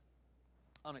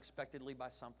unexpectedly by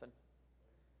something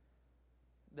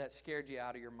that scared you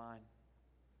out of your mind?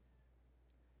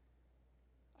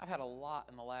 I've had a lot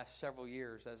in the last several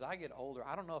years. As I get older,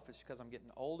 I don't know if it's because I'm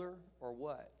getting older or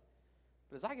what,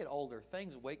 but as I get older,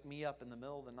 things wake me up in the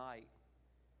middle of the night,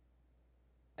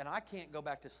 and I can't go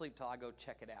back to sleep till I go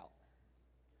check it out.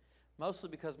 Mostly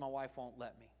because my wife won't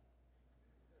let me.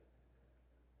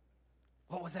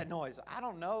 What was that noise? I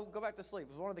don't know. Go back to sleep.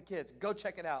 It was one of the kids. Go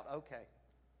check it out. Okay.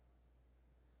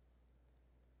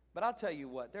 But I'll tell you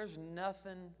what, there's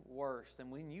nothing worse than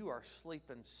when you are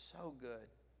sleeping so good.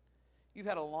 You've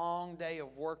had a long day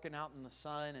of working out in the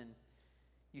sun, and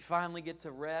you finally get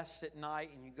to rest at night,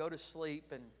 and you go to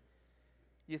sleep, and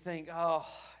you think, oh,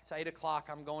 it's 8 o'clock,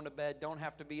 I'm going to bed, don't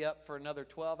have to be up for another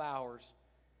 12 hours.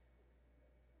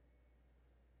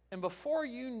 And before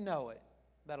you know it,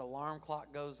 that alarm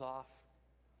clock goes off,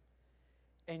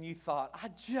 and you thought, I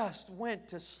just went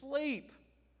to sleep.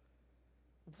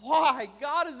 Why?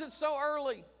 God, is it so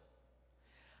early?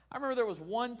 I remember there was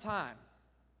one time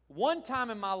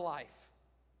in my life,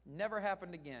 never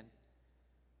happened again,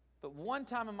 but one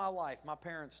time in my life, my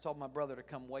parents told my brother to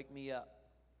come wake me up.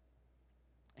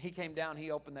 He came down,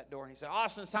 he opened that door, and he said,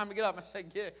 Austin, it's time to get up. I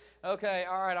said, okay,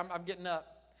 all right, I'm getting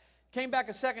up. Came back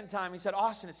a second time, he said,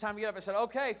 Austin, it's time to get up. I said,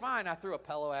 okay, fine. I threw a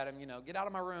pillow at him, get out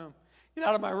of my room. Get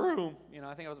out of my room.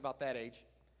 I think I was about that age.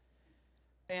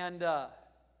 And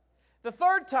the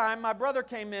third time, my brother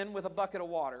came in with a bucket of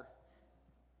water.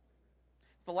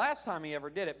 It's the last time he ever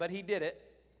did it, but he did it.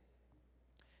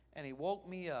 And he woke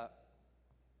me up.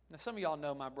 Now, some of y'all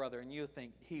know my brother, and you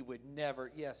think he would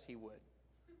never. Yes, he would.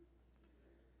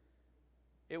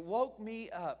 It woke me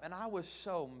up, and I was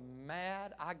so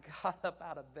mad. I got up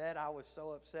out of bed. I was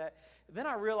so upset. Then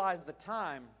I realized the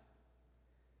time.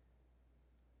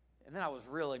 And then I was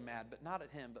really mad, but not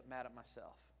at him, but mad at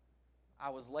myself. I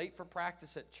was late for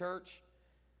practice at church.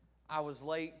 I was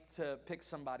late to pick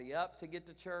somebody up to get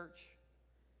to church.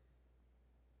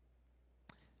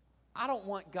 I don't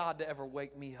want God to ever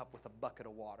wake me up with a bucket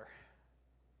of water.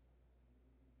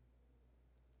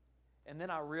 And then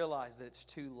I realized that it's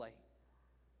too late.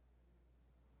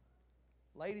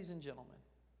 Ladies and gentlemen,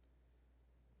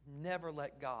 never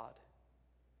let God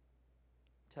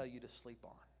tell you to sleep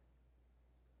on.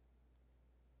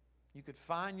 You could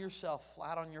find yourself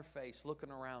flat on your face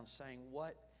looking around saying,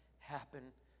 what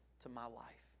happened to my life?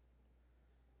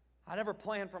 I never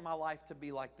planned for my life to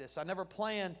be like this. I never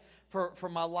planned for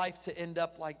my life to end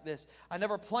up like this. I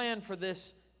never planned for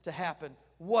this to happen.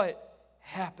 What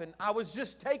happened? I was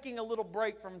just taking a little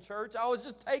break from church. I was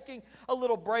just taking a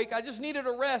little break. I just needed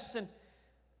a rest. And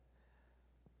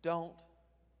don't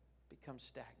become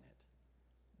stagnant.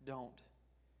 Don't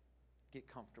get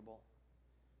comfortable.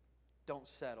 Don't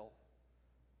settle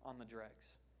on the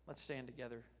dregs. Let's stand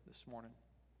together this morning.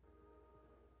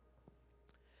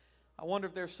 I wonder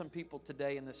if there's some people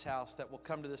today in this house that will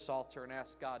come to this altar and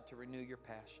ask God to renew your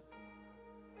passion.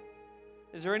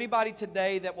 Is there anybody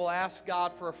today that will ask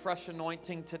God for a fresh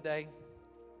anointing today?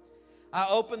 I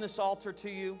open this altar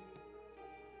to you.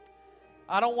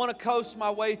 I don't want to coast my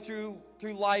way through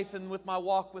life and with my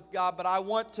walk with God, but I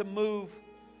want to move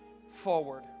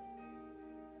forward.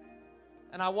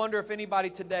 And I wonder if anybody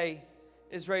today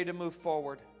is ready to move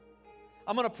forward.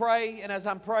 I'm going to pray, and as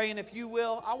I'm praying, if you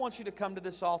will, I want you to come to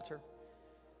this altar.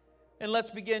 And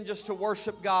let's begin just to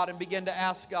worship God and begin to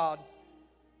ask God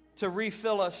to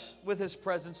refill us with His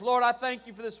presence. Lord, I thank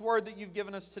you for this word that you've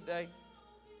given us today.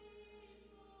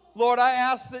 Lord, I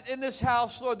ask that in this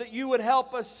house, Lord, that you would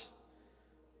help us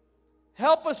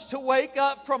to wake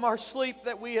up from our sleep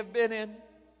that we have been in.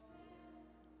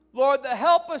 Lord, that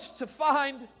help us to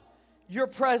find your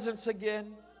presence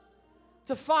again,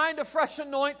 to find a fresh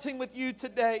anointing with you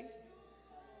today.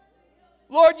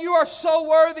 Lord, you are so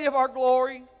worthy of our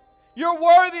glory. You're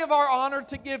worthy of our honor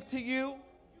to give to you.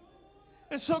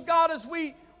 And so, God, as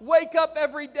we wake up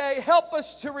every day, help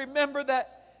us to remember that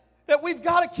we've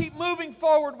got to keep moving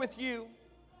forward with you.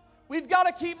 We've got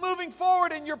to keep moving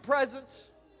forward in your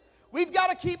presence. We've got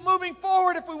to keep moving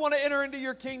forward if we want to enter into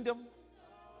your kingdom.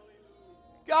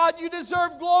 God, you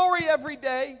deserve glory every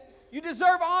day. You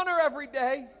deserve honor every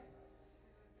day.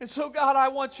 And so, God, I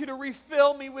want you to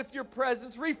refill me with your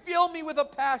presence. Refill me with a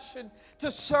passion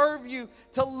to serve you,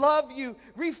 to love you.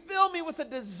 Refill me with a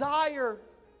desire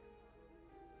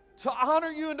to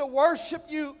honor you and to worship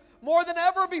you more than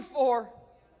ever before.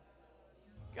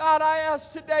 God, I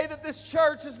ask today that this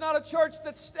church is not a church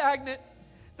that's stagnant,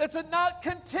 that's not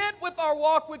content with our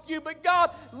walk with you. But God,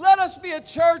 let us be a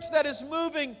church that is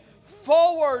moving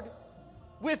forward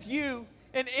with you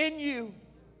and in you.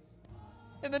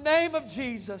 In the name of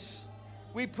Jesus,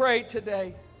 we pray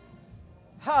today.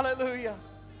 Hallelujah.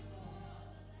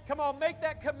 Come on, make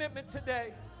that commitment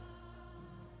today.